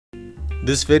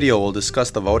This video will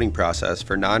discuss the voting process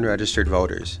for non-registered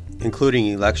voters, including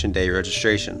Election Day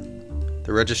registration.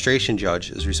 The registration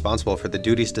judge is responsible for the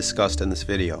duties discussed in this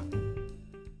video.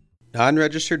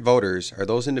 Non-registered voters are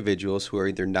those individuals who are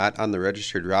either not on the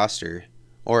registered roster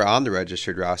or on the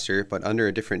registered roster but under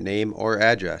a different name or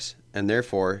address, and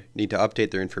therefore need to update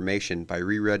their information by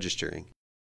re-registering.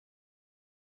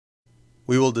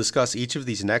 We will discuss each of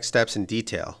these next steps in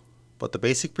detail, but the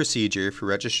basic procedure for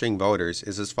registering voters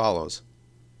is as follows.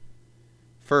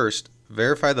 First,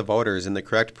 verify the voter is in the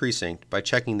correct precinct by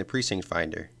checking the precinct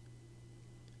finder.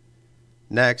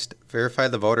 Next, verify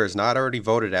the voter has not already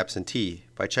voted absentee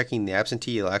by checking the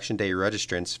absentee election day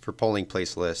registrants for polling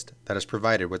place list that is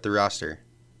provided with the roster.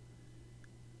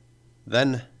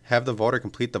 Then, have the voter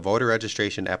complete the voter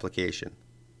registration application.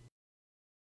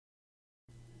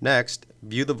 Next,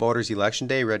 view the voter's election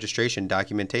day registration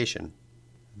documentation.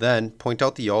 Then, point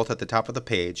out the oath at the top of the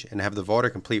page and have the voter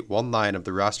complete one line of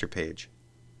the roster page.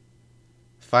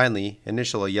 Finally,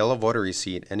 initial a yellow voter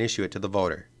receipt and issue it to the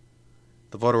voter.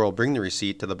 The voter will bring the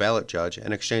receipt to the ballot judge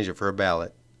and exchange it for a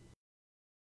ballot.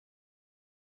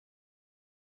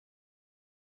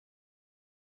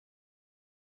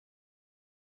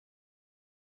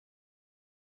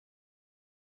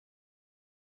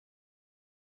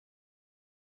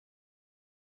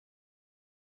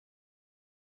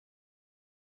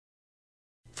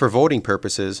 For voting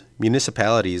purposes,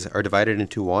 municipalities are divided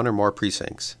into one or more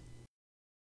precincts.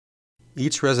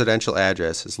 Each residential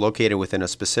address is located within a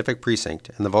specific precinct,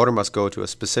 and the voter must go to a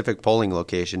specific polling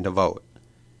location to vote.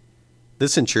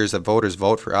 This ensures that voters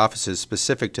vote for offices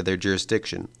specific to their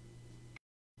jurisdiction.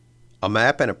 A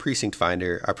map and a precinct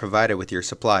finder are provided with your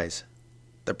supplies.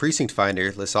 The precinct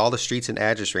finder lists all the streets and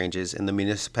address ranges in the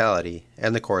municipality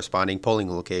and the corresponding polling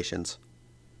locations.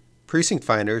 Precinct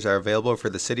finders are available for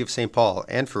the City of St. Paul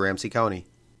and for Ramsey County.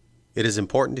 It is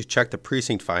important to check the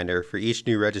precinct finder for each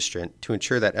new registrant to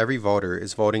ensure that every voter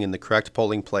is voting in the correct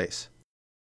polling place.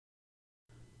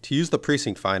 To use the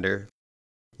precinct finder,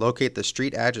 locate the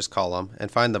street address column and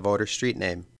find the voter's street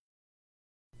name.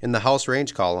 In the house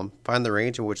range column, find the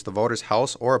range in which the voter's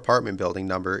house or apartment building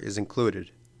number is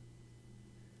included.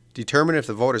 Determine if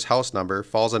the voter's house number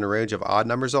falls in a range of odd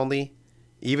numbers only,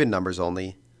 even numbers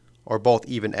only, or both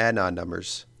even and odd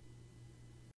numbers.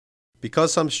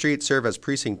 Because some streets serve as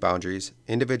precinct boundaries,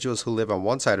 individuals who live on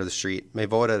one side of the street may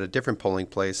vote at a different polling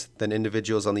place than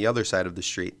individuals on the other side of the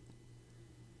street.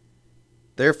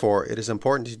 Therefore, it is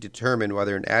important to determine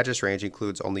whether an address range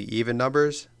includes only even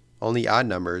numbers, only odd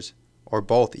numbers, or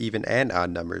both even and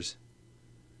odd numbers.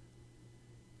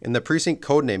 In the precinct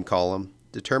code name column,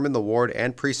 determine the ward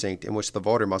and precinct in which the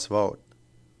voter must vote.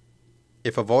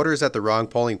 If a voter is at the wrong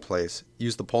polling place,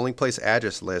 use the polling place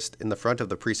address list in the front of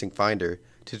the precinct finder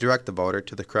to direct the voter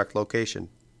to the correct location.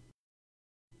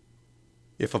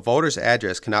 If a voter's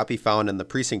address cannot be found in the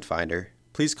precinct finder,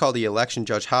 please call the election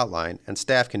judge hotline and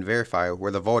staff can verify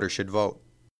where the voter should vote.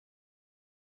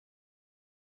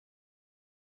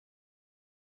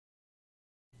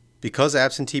 Because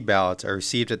absentee ballots are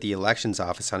received at the elections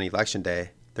office on election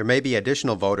day, there may be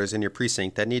additional voters in your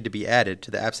precinct that need to be added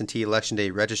to the absentee election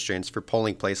day registrants for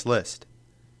polling place list.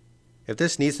 If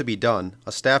this needs to be done,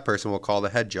 a staff person will call the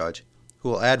head judge, who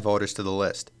will add voters to the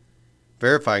list,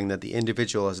 verifying that the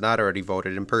individual has not already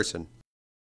voted in person.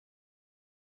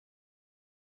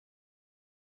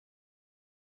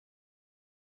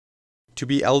 To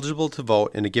be eligible to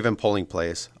vote in a given polling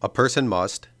place, a person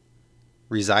must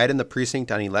reside in the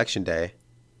precinct on election day,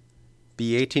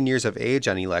 be 18 years of age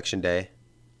on election day,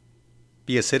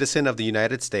 be a citizen of the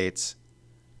United States,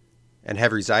 and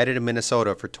have resided in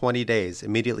Minnesota for 20 days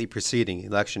immediately preceding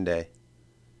election day.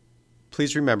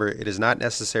 Please remember, it is not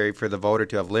necessary for the voter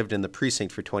to have lived in the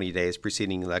precinct for 20 days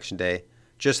preceding election day,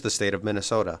 just the state of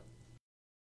Minnesota.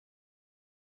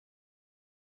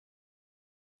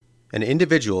 An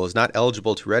individual is not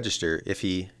eligible to register if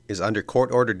he is under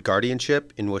court-ordered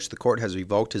guardianship in which the court has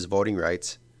revoked his voting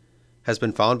rights, has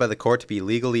been found by the court to be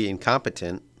legally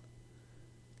incompetent,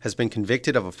 has been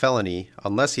convicted of a felony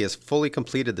unless he has fully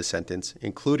completed the sentence,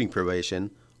 including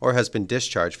probation, or has been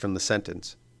discharged from the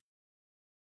sentence.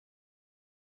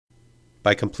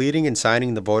 By completing and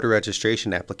signing the voter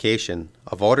registration application,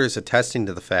 a voter is attesting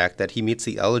to the fact that he meets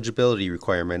the eligibility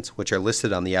requirements which are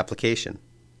listed on the application.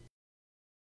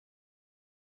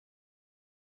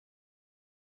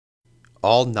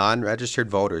 All non-registered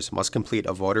voters must complete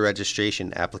a voter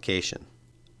registration application.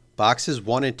 Boxes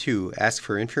 1 and 2 ask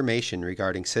for information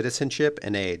regarding citizenship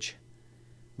and age.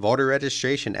 Voter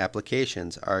registration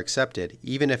applications are accepted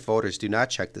even if voters do not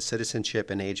check the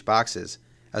citizenship and age boxes,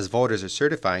 as voters are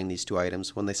certifying these two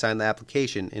items when they sign the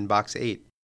application in Box 8.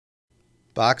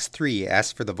 Box 3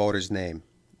 asks for the voter's name.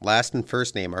 Last and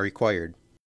first name are required.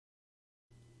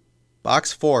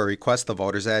 Box 4 requests the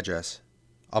voter's address.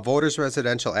 A voter's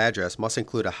residential address must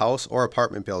include a house or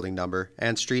apartment building number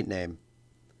and street name.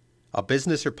 A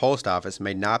business or post office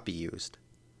may not be used.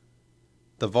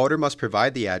 The voter must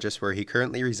provide the address where he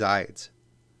currently resides.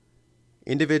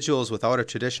 Individuals without a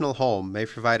traditional home may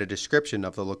provide a description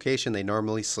of the location they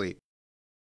normally sleep.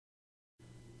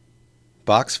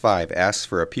 Box 5 asks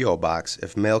for a P.O. box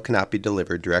if mail cannot be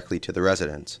delivered directly to the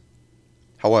residence.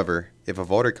 However, if a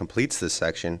voter completes this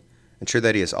section, ensure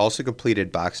that he has also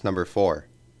completed box number 4.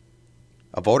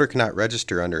 A voter cannot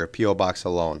register under a P.O. box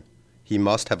alone. He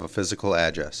must have a physical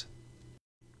address.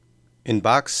 In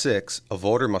box 6, a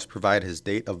voter must provide his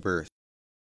date of birth.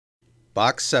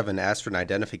 Box 7 asks for an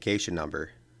identification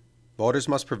number. Voters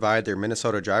must provide their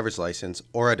Minnesota driver's license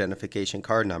or identification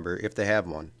card number if they have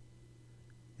one.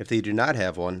 If they do not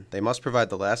have one, they must provide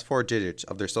the last 4 digits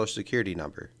of their Social Security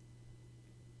number.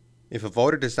 If a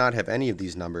voter does not have any of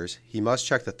these numbers, he must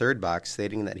check the third box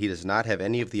stating that he does not have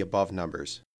any of the above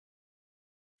numbers.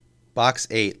 Box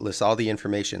 8 lists all the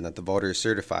information that the voter is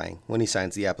certifying when he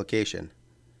signs the application.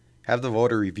 Have the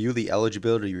voter review the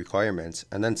eligibility requirements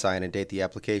and then sign and date the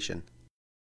application.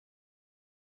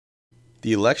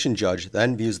 The election judge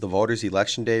then views the voter's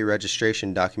Election Day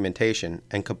registration documentation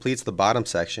and completes the bottom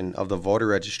section of the voter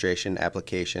registration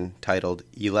application titled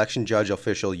Election Judge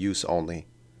Official Use Only.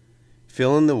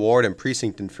 Fill in the ward and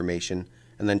precinct information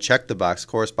and then check the box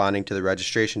corresponding to the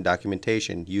registration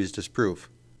documentation used as proof.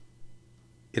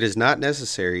 It is not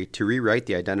necessary to rewrite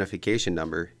the identification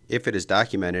number if it is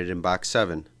documented in box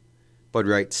 7, but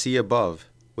write C above,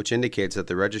 which indicates that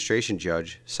the registration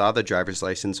judge saw the driver's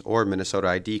license or Minnesota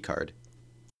ID card.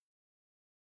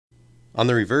 On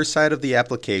the reverse side of the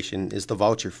application is the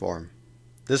voucher form.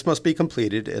 This must be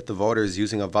completed if the voter is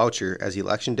using a voucher as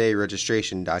Election Day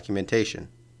registration documentation.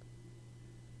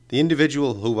 The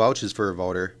individual who vouches for a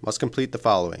voter must complete the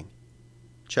following.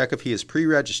 Check if he is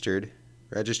pre-registered,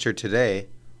 registered today,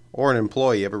 or an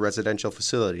employee of a residential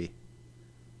facility.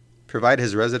 Provide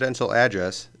his residential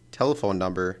address, telephone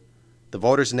number, the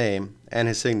voter's name, and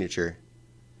his signature.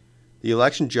 The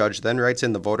election judge then writes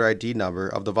in the voter ID number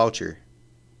of the voucher.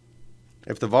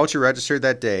 If the voucher registered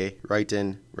that day, write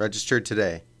in registered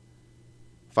today.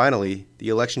 Finally, the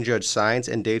election judge signs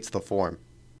and dates the form.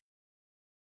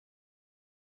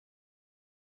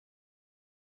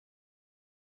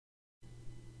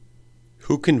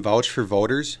 Who can vouch for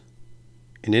voters?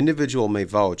 An individual may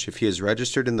vouch if he is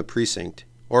registered in the precinct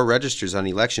or registers on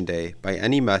Election Day by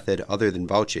any method other than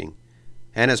vouching,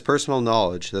 and has personal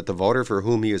knowledge that the voter for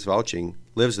whom he is vouching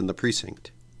lives in the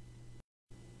precinct.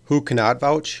 Who cannot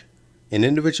vouch? An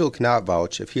individual cannot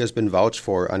vouch if he has been vouched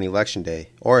for on Election Day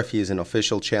or if he is an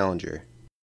official challenger.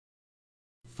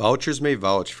 Vouchers may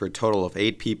vouch for a total of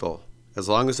 8 people, as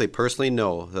long as they personally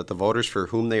know that the voters for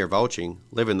whom they are vouching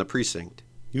live in the precinct.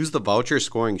 Use the voucher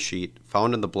scoring sheet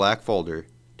found in the black folder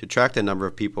to track the number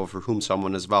of people for whom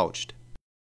someone is vouched.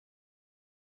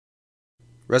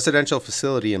 Residential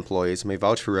facility employees may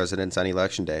vouch for residents on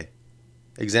Election Day.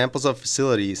 Examples of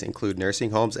facilities include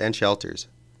nursing homes and shelters.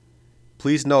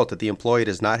 Please note that the employee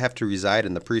does not have to reside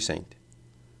in the precinct.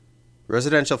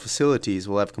 Residential facilities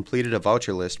will have completed a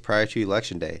voucher list prior to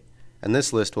Election Day, and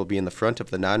this list will be in the front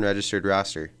of the non-registered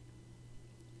roster.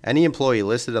 Any employee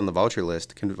listed on the voucher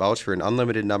list can vouch for an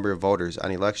unlimited number of voters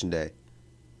on Election Day.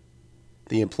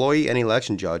 The employee and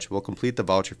election judge will complete the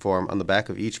voucher form on the back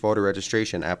of each voter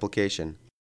registration application.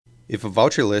 If a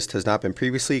voucher list has not been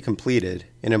previously completed,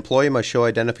 an employee must show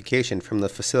identification from the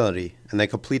facility and then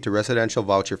complete the residential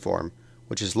voucher form,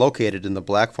 which is located in the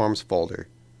black forms folder.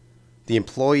 The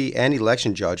employee and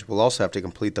election judge will also have to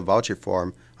complete the voucher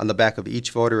form on the back of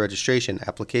each voter registration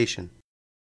application.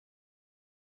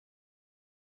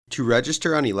 To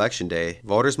register on Election Day,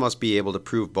 voters must be able to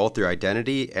prove both their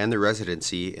identity and their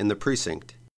residency in the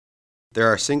precinct. There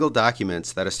are single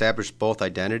documents that establish both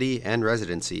identity and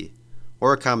residency,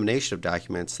 or a combination of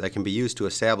documents that can be used to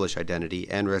establish identity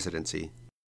and residency.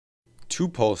 2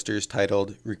 posters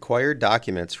titled Required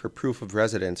Documents for Proof of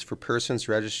Residence for Persons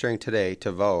Registering Today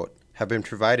to Vote have been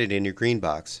provided in your green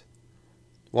box.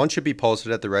 One should be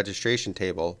posted at the registration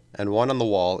table and one on the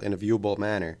wall in a viewable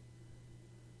manner.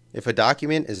 If a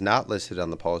document is not listed on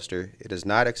the poster, it is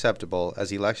not acceptable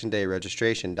as Election Day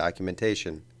registration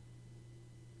documentation.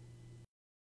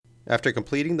 After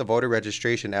completing the voter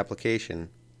registration application,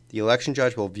 the election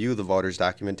judge will view the voter's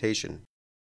documentation.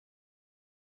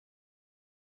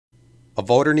 A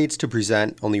voter needs to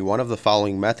present only one of the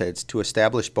following methods to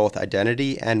establish both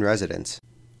identity and residence: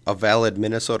 a valid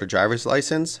Minnesota driver's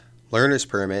license, learner's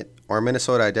permit, or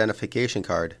Minnesota identification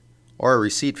card, or a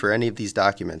receipt for any of these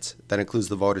documents that includes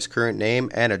the voter's current name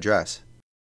and address.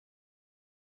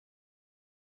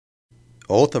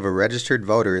 Oath of a registered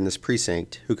voter in this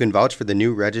precinct who can vouch for the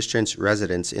new registrant's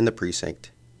residence in the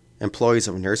precinct. Employees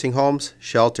of nursing homes,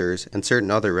 shelters, and certain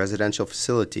other residential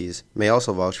facilities may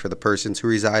also vouch for the persons who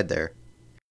reside there.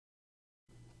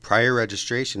 Prior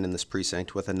registration in this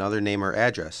precinct with another name or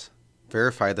address.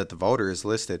 Verify that the voter is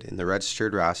listed in the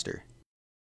registered roster.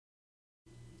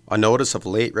 A notice of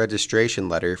late registration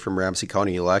letter from Ramsey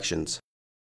County Elections.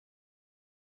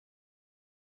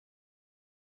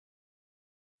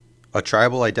 A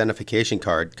tribal identification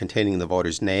card containing the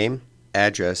voter's name,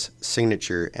 address,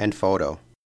 signature, and photo.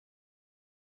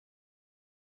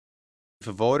 If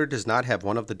a voter does not have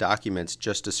one of the documents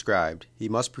just described, he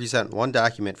must present one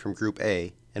document from Group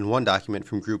A and one document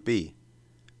from Group B.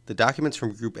 The documents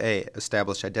from Group A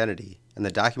establish identity, and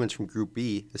the documents from Group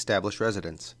B establish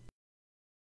residence.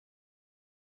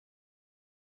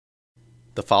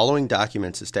 The following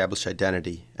documents establish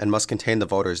identity and must contain the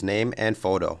voter's name and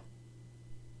photo.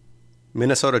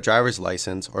 Minnesota driver's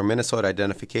license or Minnesota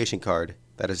identification card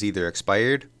that is either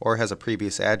expired or has a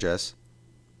previous address.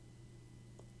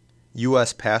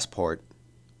 U.S. passport.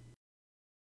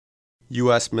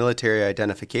 U.S. military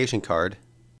identification card.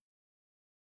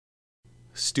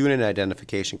 Student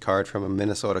identification card from a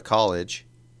Minnesota college.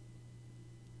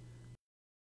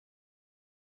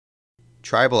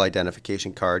 Tribal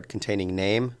identification card containing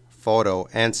name, photo,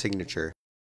 and signature.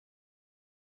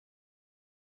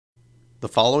 The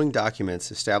following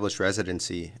documents establish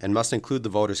residency and must include the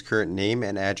voter's current name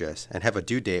and address and have a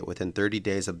due date within 30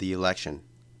 days of the election.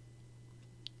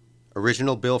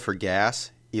 Original bill for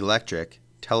gas, electric,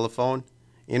 telephone,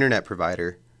 internet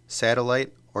provider,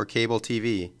 satellite or cable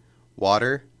TV,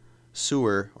 water,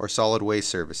 sewer, or solid waste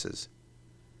services.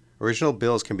 Original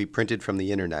bills can be printed from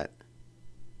the internet.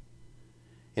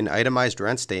 An itemized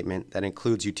rent statement that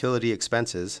includes utility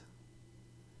expenses.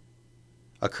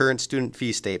 A current student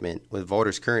fee statement with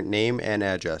voter's current name and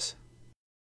address.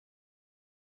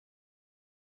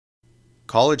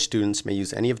 College students may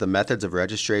use any of the methods of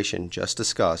registration just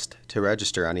discussed to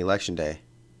register on Election Day.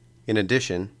 In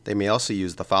addition, they may also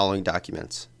use the following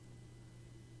documents.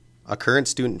 A current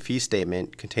student fee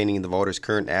statement containing the voter's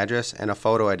current address and a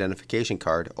photo identification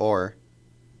card, or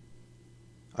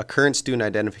a current student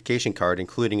identification card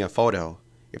including a photo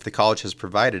if the college has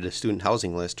provided a student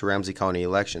housing list to Ramsey County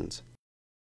Elections.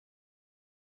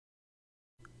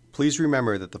 Please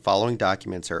remember that the following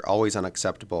documents are always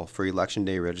unacceptable for Election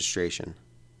Day registration.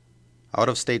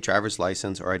 Out-of-state driver's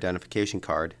license or identification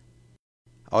card,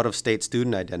 out-of-state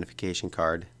student identification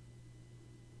card,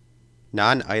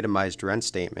 non-itemized rent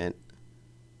statement,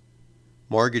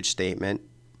 mortgage statement,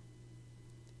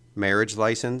 marriage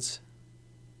license,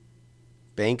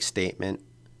 bank statement,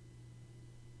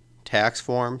 tax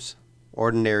forms,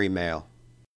 ordinary mail.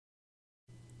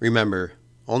 Remember,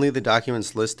 only the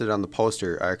documents listed on the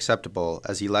poster are acceptable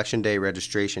as Election Day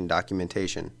registration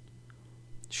documentation.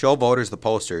 Show voters the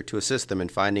poster to assist them in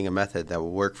finding a method that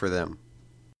will work for them.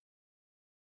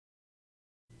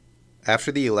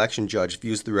 After the election judge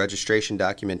views the registration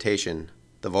documentation,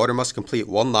 the voter must complete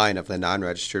one line of the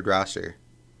non-registered roster.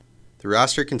 The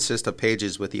roster consists of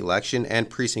pages with election and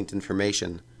precinct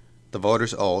information, the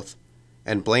voter's oath,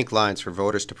 and blank lines for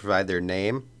voters to provide their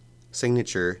name,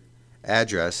 signature,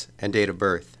 address, and date of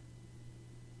birth.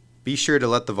 Be sure to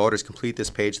let the voters complete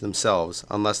this page themselves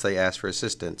unless they ask for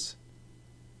assistance.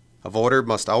 A voter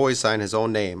must always sign his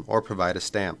own name or provide a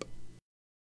stamp.